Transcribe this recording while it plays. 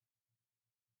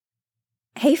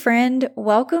Hey friend,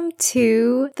 welcome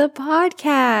to the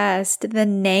podcast. The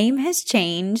name has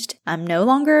changed. I'm no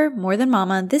longer More Than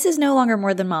Mama. This is no longer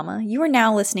More Than Mama. You are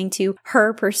now listening to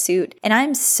Her Pursuit. And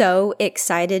I'm so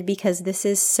excited because this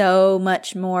is so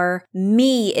much more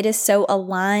me. It is so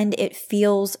aligned. It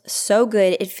feels so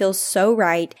good. It feels so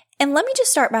right. And let me just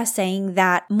start by saying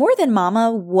that More Than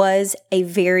Mama was a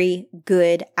very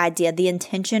good idea. The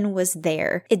intention was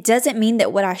there. It doesn't mean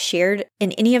that what I shared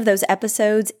in any of those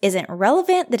episodes isn't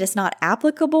relevant, that it's not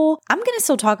applicable. I'm going to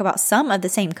still talk about some of the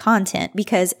same content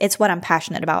because it's what I'm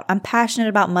passionate about. I'm passionate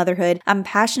about motherhood. I'm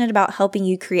passionate about helping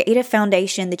you create a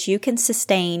foundation that you can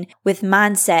sustain with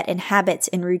mindset and habits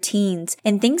and routines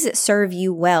and things that serve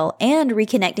you well, and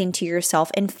reconnecting to yourself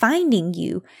and finding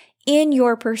you in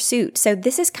your pursuit. So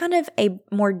this is kind of a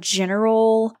more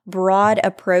general, broad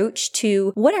approach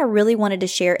to what I really wanted to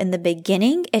share in the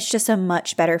beginning. It's just a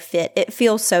much better fit. It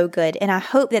feels so good. And I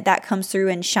hope that that comes through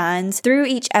and shines through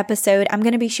each episode. I'm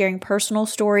going to be sharing personal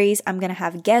stories. I'm going to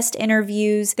have guest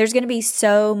interviews. There's going to be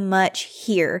so much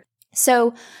here.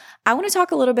 So I want to talk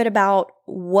a little bit about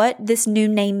what this new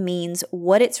name means,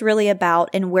 what it's really about,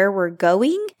 and where we're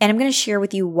going. And I'm going to share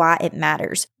with you why it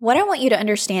matters. What I want you to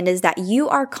understand is that you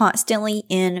are constantly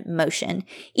in motion.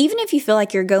 Even if you feel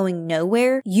like you're going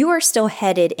nowhere, you are still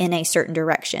headed in a certain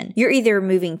direction. You're either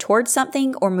moving towards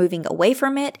something or moving away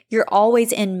from it. You're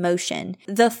always in motion.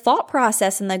 The thought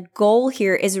process and the goal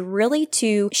here is really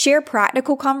to share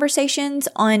practical conversations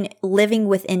on living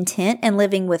with intent and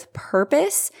living with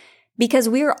purpose, because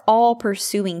we are all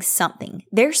pursuing something.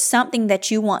 There's something that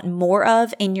you want more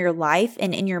of in your life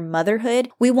and in your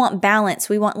motherhood. We want balance.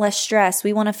 We want less stress.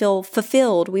 We want to feel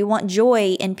fulfilled. We want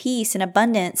joy and peace and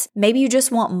abundance. Maybe you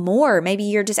just want more. Maybe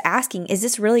you're just asking, is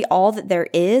this really all that there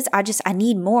is? I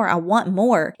need more. I want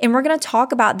more. And we're going to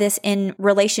talk about this in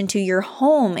relation to your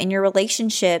home and your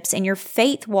relationships and your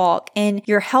faith walk and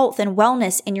your health and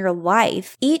wellness in your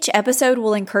life. Each episode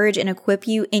will encourage and equip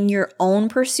you in your own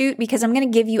pursuit, because I'm going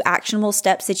to give you actionable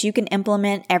steps that you can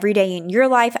implement every day in your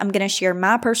life. I'm going to share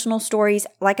my personal stories.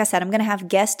 Like I said, I'm going to have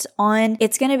guests on.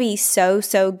 It's going to be so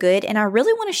good. And I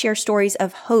really want to share stories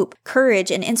of hope,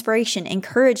 courage, and inspiration,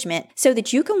 encouragement, so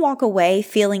that you can walk away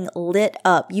feeling lit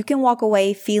up. You can walk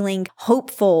away feeling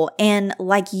hopeful and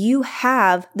like you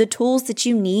have the tools that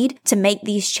you need to make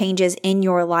these changes in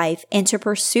your life and to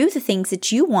pursue the things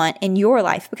that you want in your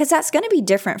life, because that's going to be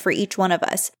different for each one of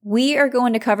us. We are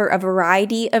going to cover a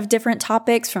variety of different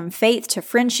topics, from faith to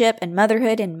friendship and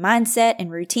motherhood and mindset and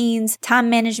routines, time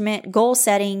management, goal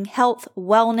setting, health,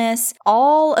 wellness,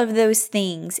 all of those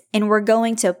things. And we're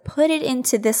going to put it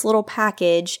into this little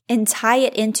package and tie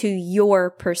it into your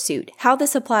pursuit, how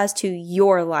this applies to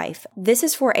your life. This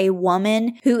is for a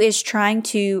woman who is trying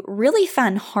to really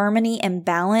find harmony and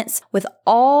balance with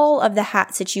all of the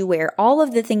hats that you wear, all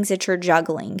of the things that you're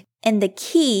juggling. And the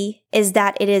key is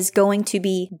that it is going to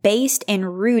be based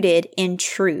and rooted in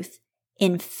truth,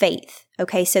 in faith.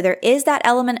 Okay, so there is that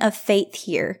element of faith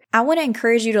here. I want to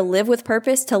encourage you to live with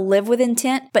purpose, to live with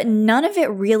intent, but none of it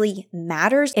really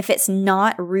matters if it's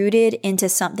not rooted into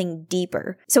something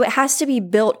deeper. So it has to be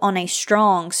built on a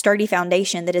strong, sturdy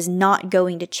foundation that is not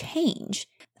going to change.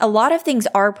 A lot of things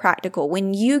are practical.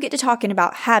 When you get to talking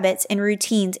about habits and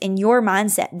routines in your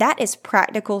mindset, that is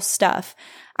practical stuff.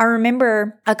 I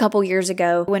remember a couple years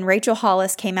ago when Rachel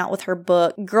Hollis came out with her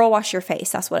book, Girl Wash Your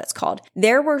Face, that's what it's called.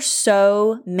 There were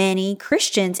so many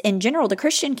Christians in general. The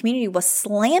Christian community was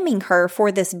slamming her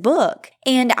for this book.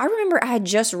 And I remember I had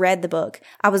just read the book.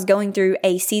 I was going through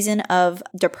a season of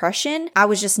depression. I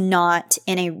was just not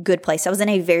in a good place. I was in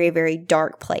a very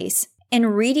dark place. In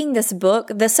reading this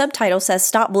book, the subtitle says,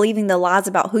 "Stop believing the lies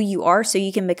about who you are so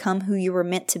you can become who you were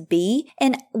meant to be."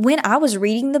 And when I was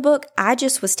reading the book, I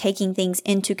just was taking things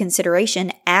into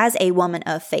consideration as a woman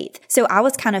of faith. So I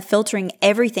was kind of filtering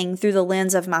everything through the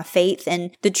lens of my faith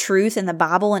and the truth and the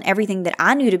Bible and everything that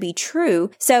I knew to be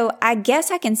true. So I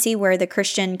guess I can see where the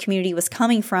Christian community was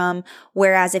coming from.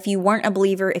 Whereas if you weren't a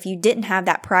believer, if you didn't have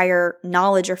that prior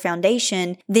knowledge or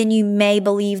foundation, then you may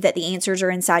believe that the answers are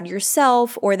inside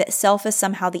yourself, or that self is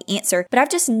somehow the answer. But I've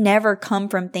just never come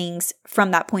from things from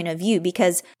that point of view,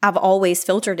 because I've always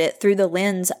filtered it through the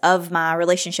lens of my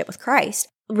relationship with Christ.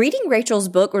 Reading Rachel's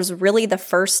book was really the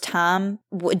first time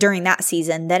during that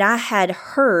season that I had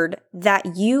heard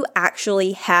that you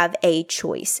actually have a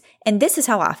choice. And this is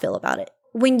how I feel about it.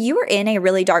 When you are in a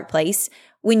really dark place,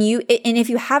 and if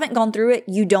you haven't gone through it,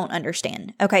 you don't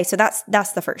understand. Okay, so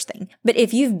that's the first thing. But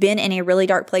if you've been in a really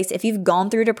dark place, if you've gone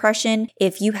through depression,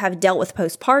 if you have dealt with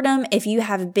postpartum, if you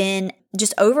have been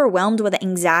just overwhelmed with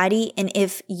anxiety, and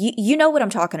if you know what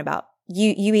I'm talking about.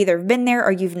 You either have been there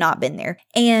or you've not been there.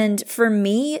 And for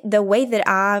me, the way that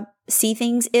I see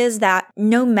things is that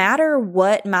no matter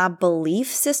what my belief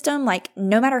system, like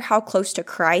no matter how close to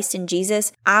Christ and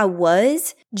Jesus I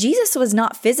was, Jesus was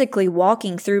not physically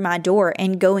walking through my door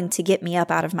and going to get me up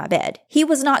out of my bed. He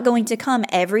was not going to come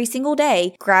every single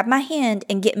day, grab my hand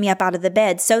and get me up out of the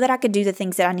bed so that I could do the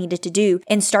things that I needed to do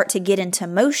and start to get into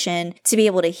motion to be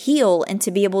able to heal and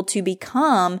to be able to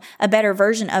become a better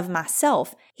version of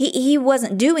myself. He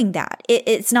wasn't doing that.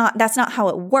 That's not how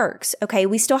it works. Okay.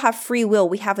 We still have free will.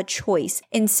 We have a choice.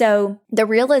 And so the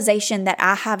realization that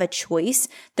I have a choice,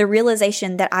 the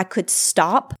realization that I could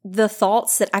stop the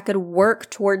thoughts, that I could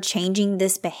work toward changing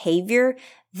this behavior,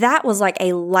 that was like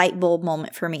a light bulb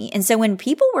moment for me. And so when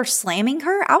people were slamming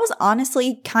her, I was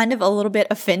honestly kind of a little bit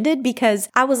offended because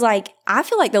I was like, I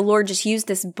feel like the Lord just used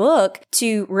this book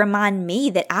to remind me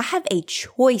that I have a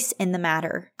choice in the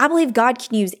matter. I believe God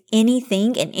can use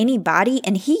anything and anybody,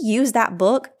 and He used that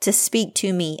book to speak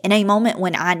to me in a moment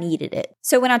when I needed it.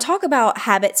 So when I talk about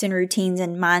habits and routines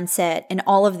and mindset and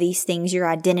all of these things, your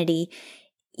identity,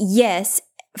 yes,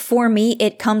 for me,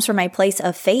 it comes from a place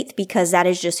of faith because that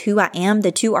is just who I am.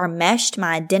 The two are meshed.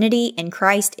 My identity in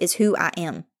Christ is who I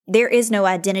am. There is no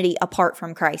identity apart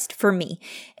from Christ for me.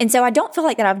 And so I don't feel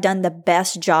like that I've done the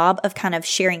best job of kind of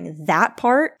sharing that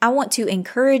part. I want to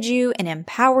encourage you and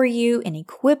empower you and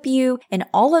equip you and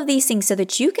all of these things so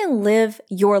that you can live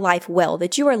your life well,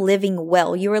 that you are living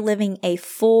well. You are living a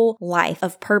full life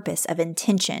of purpose, of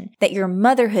intention, that your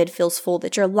motherhood feels full,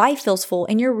 that your life feels full,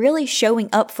 and you're really showing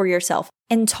up for yourself.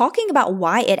 And talking about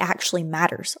why it actually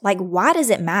matters. Like, why does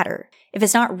it matter? If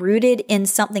it's not rooted in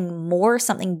something more,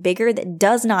 something bigger that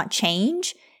does not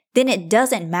change, then it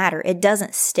doesn't matter. It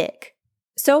doesn't stick.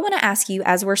 So I want to ask you,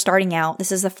 as we're starting out,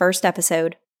 this is the first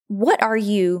episode, what are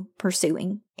you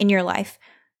pursuing in your life?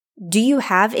 Do you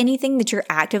have anything that you're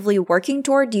actively working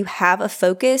toward? Do you have a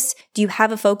focus? Do you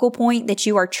have a focal point that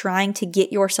you are trying to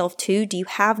get yourself to? Do you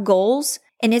have goals?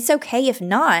 And it's okay if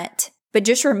not. But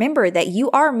just remember that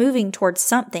you are moving towards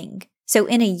something. So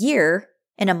in a year,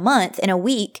 in a month, in a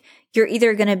week, you're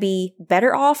either going to be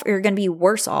better off or you're going to be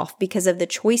worse off because of the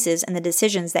choices and the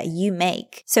decisions that you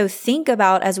make. So think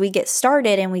about, as we get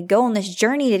started and we go on this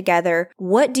journey together,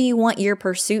 what do you want your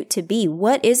pursuit to be?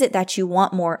 What is it that you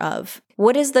want more of?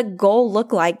 What does the goal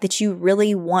look like that you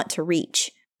really want to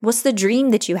reach? What's the dream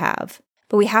that you have?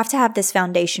 But we have to have this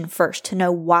foundation first to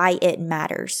know why it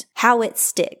matters, how it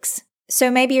sticks. So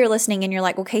maybe you're listening and you're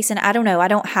like, well, Kaysen, I don't know. I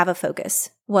don't have a focus.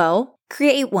 Well,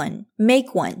 create one,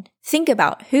 make one. Think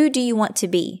about, who do you want to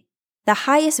be? The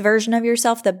highest version of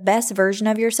yourself, the best version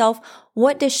of yourself.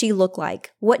 What does she look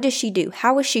like? What does she do?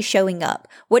 How is she showing up?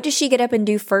 What does she get up and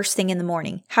do first thing in the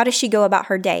morning? How does she go about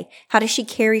her day? How does she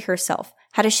carry herself?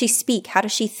 How does she speak? How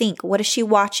does she think? What is she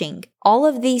watching? All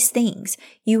of these things,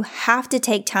 you have to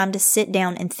take time to sit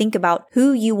down and think about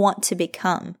who you want to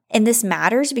become. And this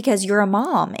matters because you're a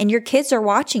mom and your kids are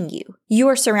watching you. You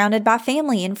are surrounded by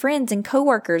family and friends and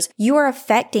coworkers. You are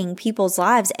affecting people's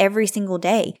lives every single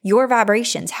day. Your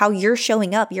vibrations, how you're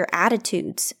showing up, your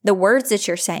attitudes, the words that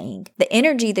you're saying, the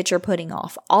energy that you're putting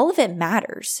off, all of it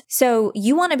matters. So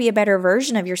you want to be a better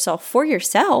version of yourself for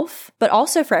yourself, but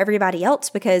also for everybody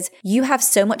else because you have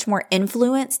so much more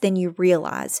influence than you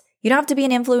realize. You don't have to be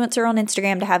an influencer on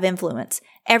Instagram to have influence.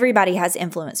 Everybody has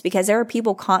influence because there are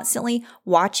people constantly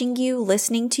watching you,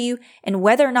 listening to you, and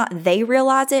whether or not they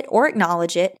realize it or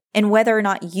acknowledge it, and whether or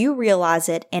not you realize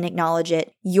it and acknowledge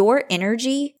it, your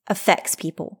energy affects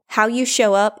people. How you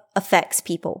show up affects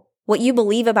people. What you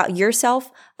believe about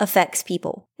yourself affects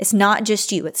people. It's not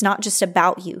just you. It's not just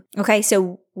about you. Okay,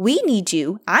 so we need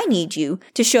you. I need you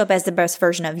to show up as the best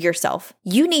version of yourself.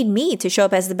 You need me to show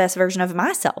up as the best version of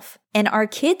myself. And our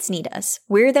kids need us.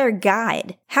 We're their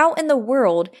guide. How in the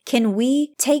world can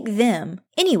we take them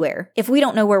anywhere if we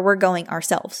don't know where we're going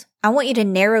ourselves? I want you to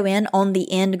narrow in on the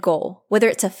end goal, whether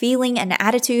it's a feeling, an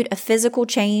attitude, a physical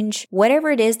change,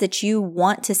 whatever it is that you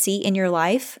want to see in your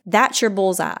life, that's your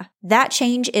bullseye. That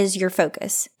change is your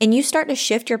focus. And you start to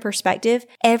shift your perspective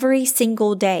every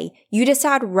single day. You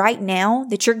decide right now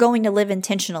that you're going to live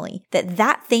intentionally,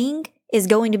 that thing is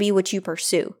going to be what you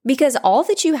pursue. Because all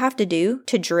that you have to do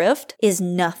to drift is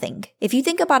nothing. If you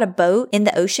think about a boat in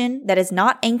the ocean that is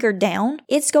not anchored down,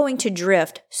 it's going to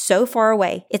drift so far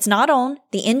away. It's not on,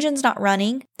 the engine's not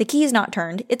running, the key is not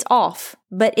turned, it's off.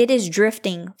 But it is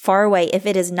drifting far away if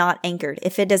it is not anchored,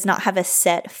 if it does not have a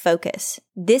set focus.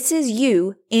 This is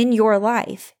you in your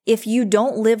life. If you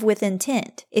don't live with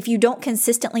intent, if you don't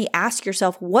consistently ask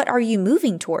yourself, what are you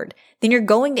moving toward? Then you're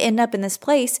going to end up in this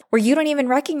place where you don't even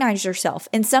recognize yourself.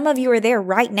 And some of you are there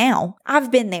right now.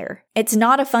 I've been there. It's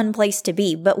not a fun place to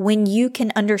be, but when you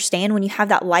can understand, when you have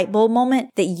that light bulb moment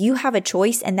that you have a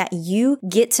choice and that you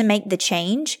get to make the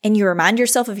change and you remind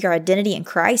yourself of your identity in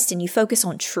Christ and you focus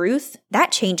on truth,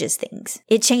 that changes things.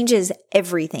 It changes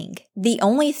everything. The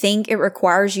only thing it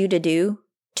requires you to do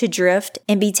to drift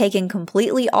and be taken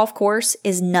completely off course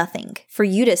is nothing. For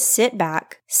you to sit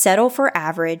back, settle for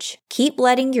average, keep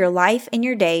letting your life and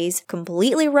your days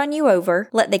completely run you over,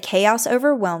 let the chaos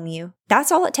overwhelm you.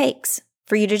 That's all it takes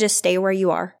for you to just stay where you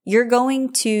are. You're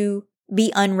going to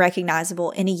be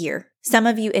unrecognizable in a year. Some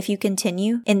of you, if you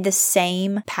continue in the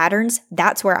same patterns,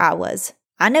 that's where I was.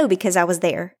 I know because I was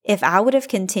there. If I would have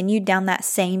continued down that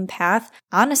same path,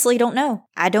 honestly don't know.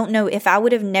 I don't know if I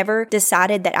would have never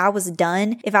decided that I was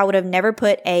done, if I would have never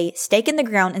put a stake in the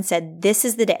ground and said, this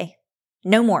is the day.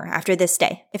 No more after this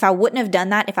day. If I wouldn't have done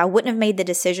that, if I wouldn't have made the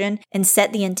decision and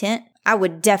set the intent, I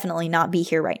would definitely not be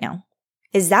here right now.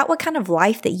 Is that what kind of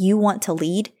life that you want to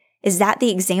lead? Is that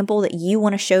the example that you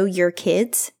want to show your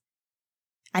kids?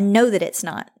 I know that it's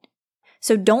not.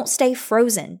 So don't stay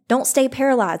frozen. Don't stay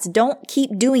paralyzed. Don't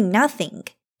keep doing nothing.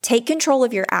 Take control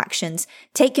of your actions.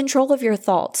 Take control of your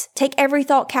thoughts. Take every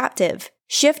thought captive.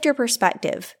 Shift your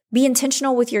perspective. Be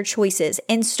intentional with your choices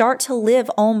and start to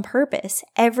live on purpose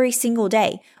every single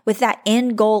day with that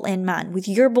end goal in mind, with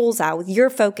your bullseye, with your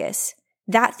focus,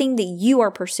 that thing that you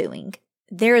are pursuing.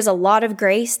 There is a lot of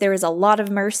grace. There is a lot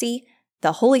of mercy.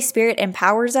 The Holy Spirit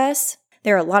empowers us.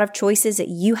 There are a lot of choices that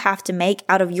you have to make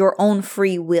out of your own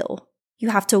free will. You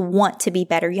have to want to be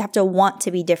better. You have to want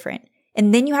to be different.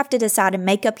 And then you have to decide and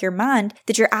make up your mind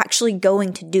that you're actually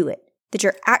going to do it, that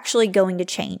you're actually going to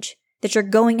change, that you're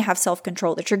going to have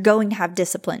self-control, that you're going to have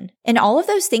discipline. And all of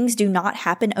those things do not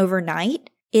happen overnight.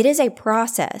 It is a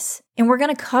process. And we're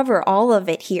going to cover all of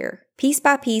it here, piece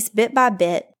by piece, bit by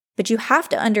bit. But you have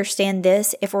to understand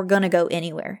this if we're going to go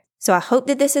anywhere. So I hope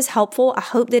that this is helpful. I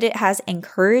hope that it has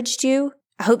encouraged you.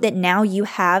 I hope that now you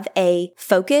have a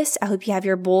focus. I hope you have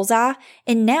your bullseye.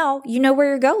 And now you know where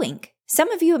you're going.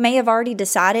 Some of you may have already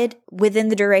decided within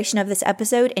the duration of this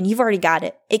episode, and you've already got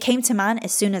it. It came to mind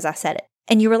as soon as I said it.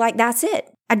 And you were like, that's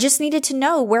it. I just needed to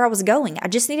know where I was going. I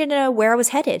just needed to know where I was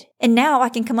headed. And now I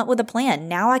can come up with a plan.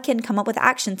 Now I can come up with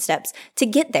action steps to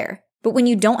get there. But when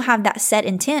you don't have that set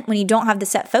intent, when you don't have the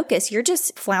set focus, you're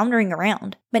just floundering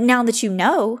around. But now that you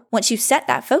know, once you set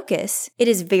that focus, it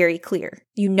is very clear.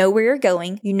 You know where you're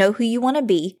going, you know who you want to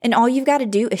be, and all you've got to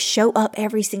do is show up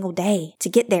every single day to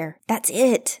get there. That's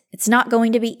it. It's not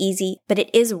going to be easy, but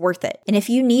it is worth it. And if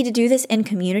you need to do this in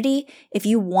community, if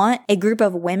you want a group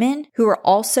of women who are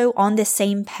also on the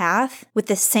same path with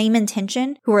the same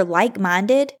intention, who are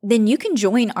like-minded, then you can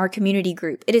join our community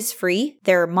group. It is free.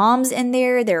 There are moms in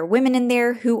there, there are women in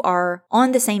there who are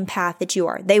on the same path that you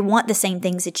are. They want the same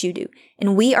things that you do.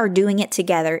 And we are doing it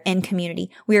together in community.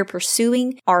 We are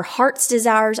pursuing our heart's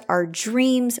desires, our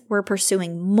dreams. We're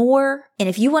pursuing more. And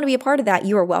if you want to be a part of that,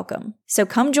 you are welcome. So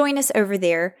come join us over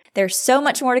there. There's so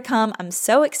much more to come. I'm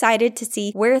so excited to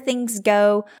see where things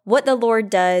go, what the Lord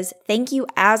does. Thank you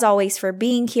as always for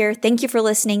being here. Thank you for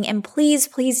listening. And please,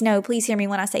 please know, please hear me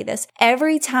when I say this.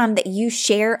 Every time that you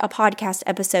share a podcast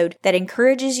episode that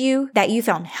encourages you, that you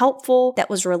found helpful, that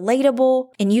was relatable,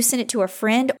 and you send it to a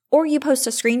friend, or you post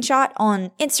a screenshot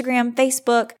on Instagram,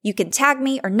 Facebook, you can tag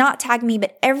me or not tag me,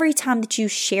 but every time that you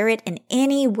share it in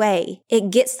any way,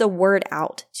 it gets the word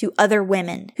out to other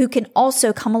women who can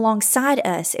also come alongside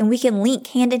us, and we can link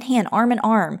hand in hand, arm in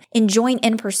arm, and join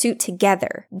in pursuit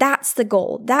together. That's the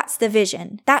goal. That's the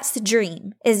vision. That's the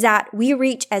dream, is that we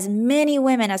reach as many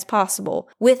women as possible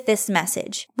with this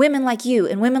message. Women like you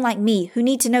and women like me who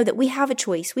need to know that we have a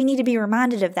choice. We need to be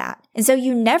reminded of that. And so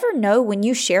you never know when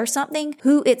you share something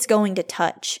who it's going to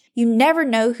touch. You never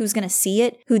know who's going to see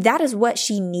it, who that is what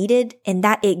she needed in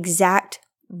that exact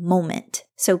moment.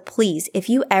 So please, if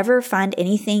you ever find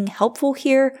anything helpful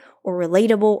here or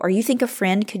relatable, or you think a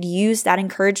friend could use that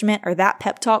encouragement or that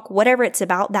pep talk, whatever it's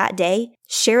about that day,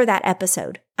 share that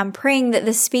episode. I'm praying that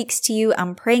this speaks to you.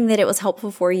 I'm praying that it was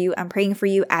helpful for you. I'm praying for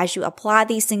you as you apply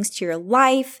these things to your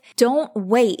life. Don't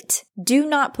wait. Do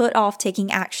not put off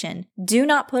taking action. Do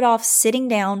not put off sitting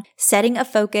down, setting a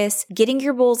focus, getting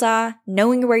your bullseye,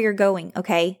 knowing where you're going,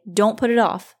 okay? Don't put it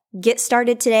off. Get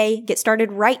started today. Get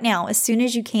started right now as soon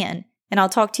as you can. And I'll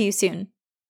talk to you soon.